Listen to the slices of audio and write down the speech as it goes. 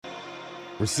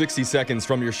We're 60 seconds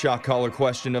from your shock collar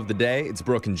question of the day. It's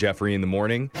Brooke and Jeffrey in the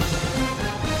morning.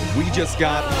 We just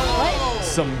got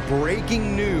some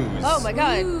breaking news. Oh my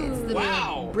God. It's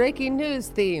the breaking news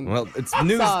theme. Well, it's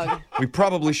news Song. we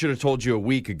probably should have told you a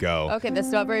week ago. Okay, that's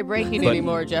not very breaking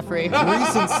anymore, Jeffrey.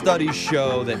 Recent studies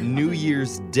show that New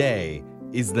Year's Day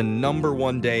is the number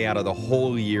one day out of the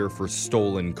whole year for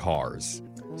stolen cars.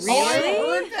 Oh, I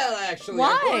heard that actually. Why?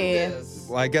 I heard this.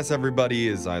 Well, I guess everybody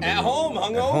is either At home,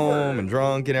 hungover. at home and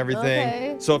drunk and everything.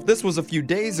 Okay. So if this was a few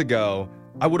days ago,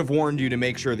 I would have warned you to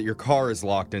make sure that your car is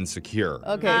locked and secure.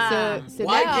 Okay, so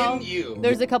Why now didn't you?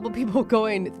 there's a couple people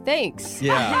going, thanks.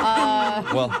 Yeah.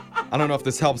 Well, I don't know if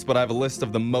this helps, but I have a list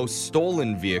of the most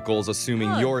stolen vehicles,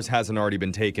 assuming yours hasn't already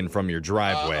been taken from your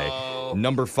driveway. Uh-oh.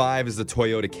 Number 5 is the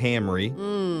Toyota Camry.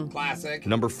 Classic.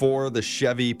 Number 4, the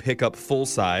Chevy pickup full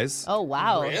size. Oh,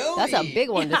 wow. Really? That's a big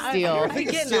one to steal. I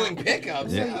think it's stealing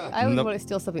pickups. Yeah. I always Num- want to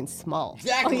steal something small.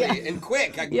 Exactly. And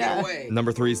quick. I can get away.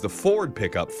 Number 3 is the Ford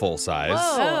pickup full size.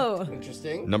 Oh.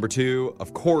 Interesting. Number 2,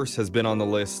 of course, has been on the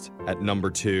list at number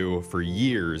 2 for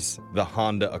years, the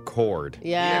Honda Accord.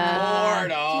 Yeah.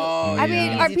 Lord, oh, I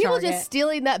mean, yeah. are Easy people target. just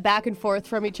stealing that back and forth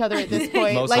from each other at this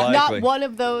point? Most like, likely. not one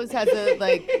of those has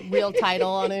a real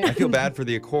title on it. I feel bad for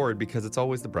the Accord because it's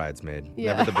always the bridesmaid,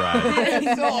 Yeah. never the bride.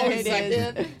 It's always It is.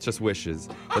 second. It's just wishes.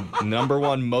 The number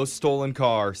 1 most stolen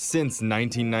car since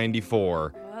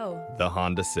 1994, the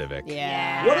Honda Civic.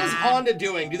 Yeah. What is Honda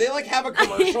doing? Do they have a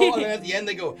commercial and then at the end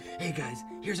they go, "Hey guys,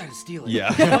 here's how to steal it." Yeah.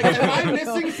 Like, am I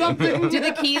missing something? Do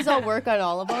the keys all work on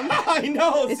all of them? I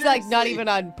know. It's not seriously. even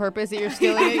on purpose that you're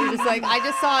stealing it. You're just I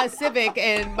just saw a Civic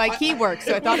and my key works,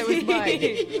 so I thought it was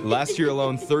mine. Last year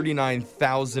alone,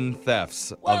 39,000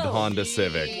 thefts of the Honda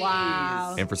Civic.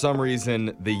 Wow. And for some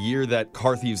reason, the year that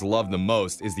car thieves love the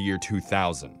most is the year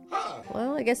 2000.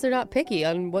 Well, I guess they're not picky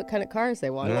on what kind of cars they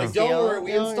want. No. to steal. Don't worry,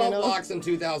 we No, installed you know? locks in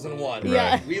 2001.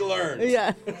 Yeah. Right. We learned.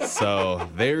 Yeah. So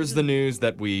there's the news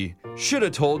that we should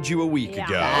have told you a week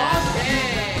ago.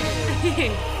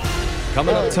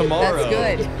 Coming up tomorrow,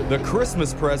 That's good. the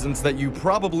Christmas presents that you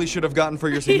probably should have gotten for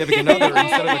your significant other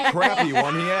instead of the crappy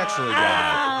one he actually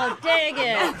got. Oh, dang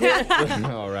it.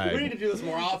 All We need right. to do this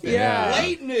more often. Yeah.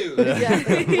 Late news.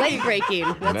 Late breaking.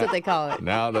 That's what they call it.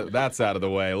 Now that that's out of the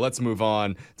way, let's move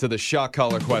on to the shock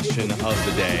collar question of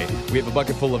the day. We have a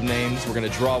bucket full of names. We're going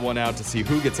to draw one out to see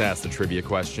who gets asked the trivia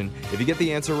question. If you get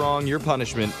the answer wrong, your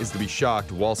punishment is to be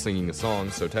shocked while singing a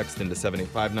song. So text into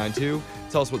 78592.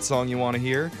 Tell us what song you want to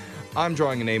hear. I'm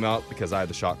drawing a name out because I had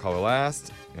the shock collar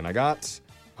last, and I got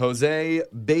Jose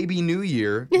Baby New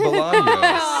Year Bolaños.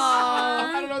 I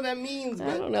don't know what that means, I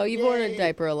but don't know. You've worn a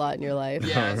diaper a lot in your life.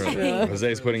 yeah, it's true.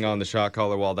 Jose's putting on the shock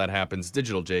collar while that happens.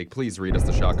 Digital Jake, please read us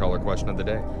the shock collar question of the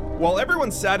day. While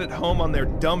everyone sat at home on their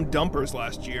dumb dumpers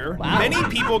last year, many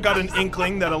people got an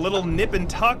inkling that a little nip and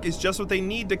tuck is just what they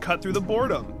need to cut through the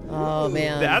boredom. Oh,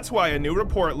 man. That's why a new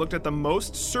report looked at the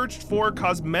most searched for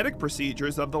cosmetic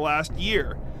procedures of the last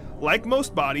year. Like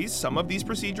most bodies, some of these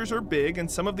procedures are big and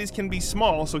some of these can be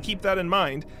small, so keep that in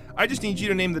mind. I just need you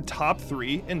to name the top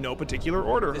 3 in no particular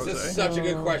order, This Jose. is such a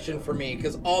good question for me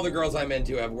because all the girls I'm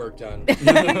into have work done.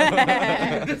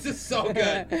 This is so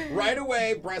good. Right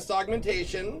away, breast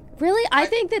augmentation. Really? I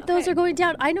think that those are going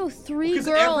down. I know 3 Because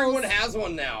girls. everyone has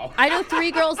one now. I know 3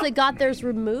 girls that got theirs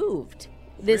removed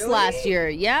this Really? last year.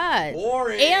 Yeah.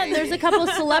 Boring. And there's a couple of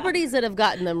celebrities that have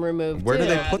gotten them removed. Where do too.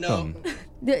 they Yeah, put no. them?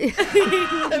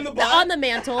 In the butt? On the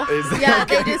mantle. Is there Yeah, like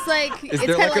they a- just Is it's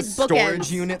there kind like of a like storage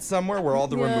bookends. unit somewhere where all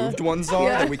the Yeah. removed ones are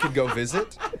Yeah. that we could go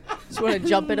visit? Just want to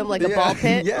jump in them like a ball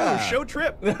pit. Yeah. Show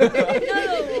trip.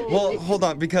 Well, hold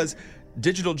on, because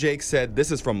Digital Jake said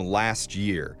this is from last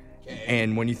year.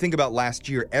 And when you think about last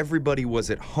year, everybody was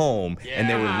at home and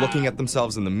they were Yeah. looking at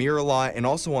themselves in the mirror a lot and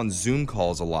also on Zoom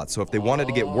calls a lot. So if they wanted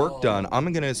to get work done, I'm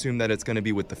going to assume that it's going to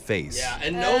be with the face. Yeah,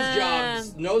 and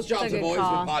nose jobs a have good always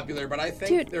call. been popular, but I think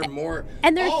Dude, they're more.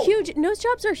 And they're Oh, huge. Nose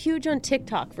jobs are huge on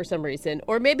TikTok for some reason.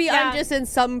 Or maybe Yeah. I'm just in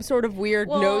some sort of weird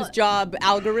Well, nose job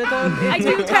algorithm. I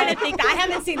do kind of think that. I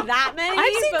haven't seen that many.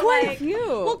 I've seen but quite a like, few.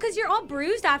 Well, because you're all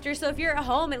bruised after, so if you're at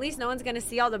home, at least no one's going to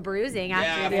see all the bruising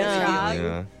after Yeah, the yeah. job.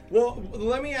 Yeah. Well,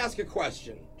 let me ask a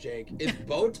question, Jake. Is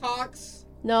Botox?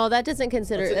 No, that doesn't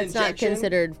consider. That's an It's not injection?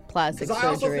 considered plastic 'Cause I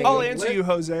also surgery. think- I'll answer you,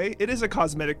 Jose. It is a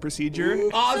cosmetic procedure.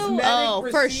 Cosmetic Oh,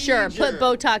 for sure. Put procedure.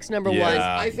 Botox number Yeah. one.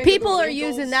 I think People with are the using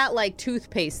wrinkles- that like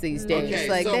toothpaste these days. Okay,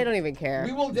 like so they don't even care.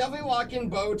 We will definitely lock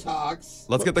in Botox.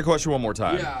 Let's get the question one more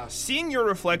time. Yeah. Seeing your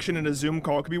reflection in a Zoom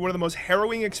call could be one of the most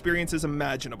harrowing experiences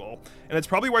imaginable, and it's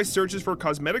probably why searches for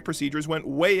cosmetic procedures went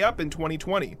way up in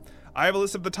 2020. I have a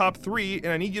list of the top 3, and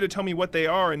I need you to tell me what they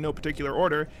are in no particular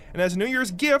order. And as a New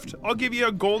Year's gift, I'll give you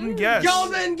a golden guess.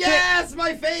 Golden guess,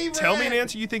 my favorite. Tell me an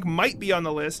answer you think might be on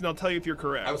the list, and I'll tell you if you're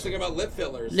correct. I was thinking about lip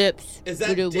fillers. Lips. Is that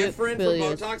We do lip different from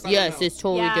fillers. Botox? I don't Yes, know. it's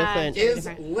totally Yeah. different. Is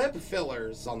lip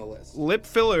fillers on the list? Lip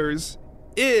fillers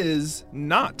is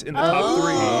not in the top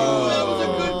 3. Oh, that was a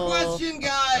good question,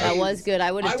 guys. That was good. I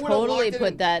would have would've totally locked it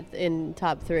put in. that in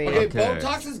top 3. Okay, Okay.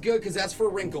 Botox is good because that's for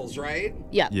wrinkles, right?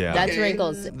 Yeah, Yeah. that's Okay.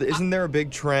 wrinkles. Isn't there a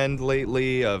big trend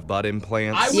lately of butt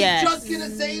implants? I was Yes. just gonna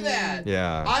say that.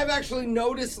 Yeah. I've actually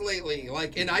noticed lately,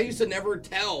 and I used to never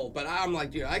tell, but I'm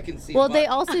like, dude, I can see. Well, butt. they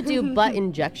also do butt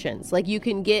injections. Like you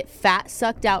can get fat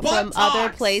sucked out from other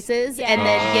Buttocks. places and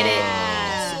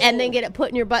then get it put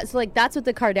in your butt. So like that's what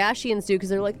the Kardashians do because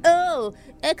they're like, oh,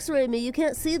 X-ray me, you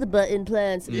can't see the butt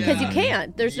implants because you Yeah.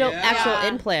 can't. There's no Yeah. actual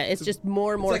implant. It's just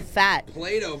more and It's more like fat.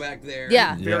 Play-Doh back there.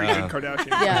 Yeah. Very Yeah. good Kardashian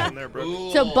Yeah. in there, bro.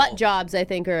 Ooh. So butt jobs, I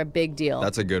think, are a big deal.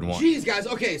 That's a good one. Jeez, guys.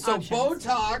 Okay, so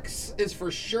Botox is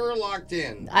for sure locked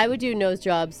in. I would do nose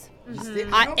jobs.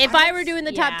 If I were doing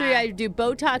the top 3, I'd do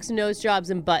Botox, nose jobs,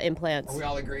 and butt implants. Are we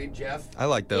all agreed, Jeff? I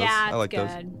like those. Yeah, I it's like good.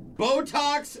 those.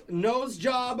 Botox, nose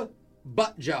job,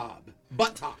 butt job.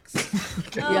 Buttocks.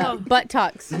 Yeah, butt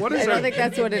tucks. What is I don't our- think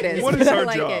that's what it is. What is but I our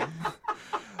like job? it.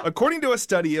 According to a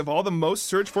study of all the most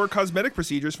searched for cosmetic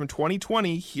procedures from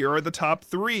 2020, here are the top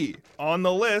 3. On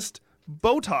the list,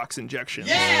 Botox injections.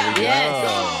 Yeah! Yes.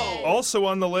 Let's go! Also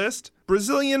on the list,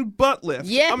 Brazilian butt lift.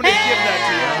 Yeah. I'm going to give that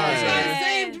to you. That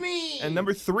saved me! And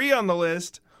number 3 on the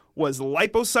list was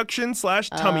liposuction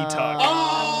 / tummy tuck.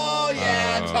 Oh,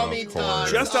 yeah, tummy of course. tuck.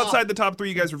 Just outside the top 3,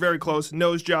 you guys were very close.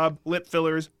 Nose job, lip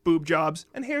fillers, boob jobs,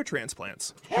 and hair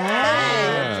transplants.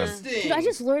 Interesting. Dude, I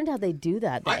just learned how they do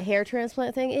that. That hair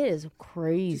transplant thing, it is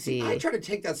crazy. I try to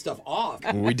take that stuff off.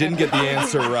 We didn't get the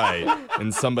answer right,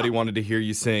 and somebody wanted to hear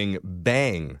you sing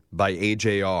Bang by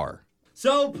AJR.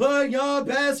 So put your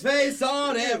best face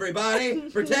on, everybody.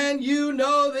 Pretend you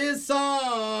know this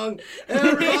song.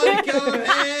 Everybody come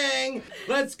hang.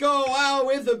 Let's go out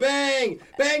with a bang.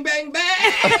 Bang, bang,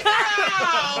 bang.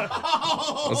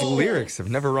 Those lyrics have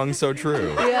never rung so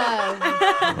true.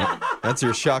 Yeah. That's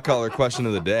your shot collar question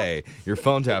of the day. Your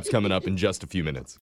phone tap's coming up in just a few minutes.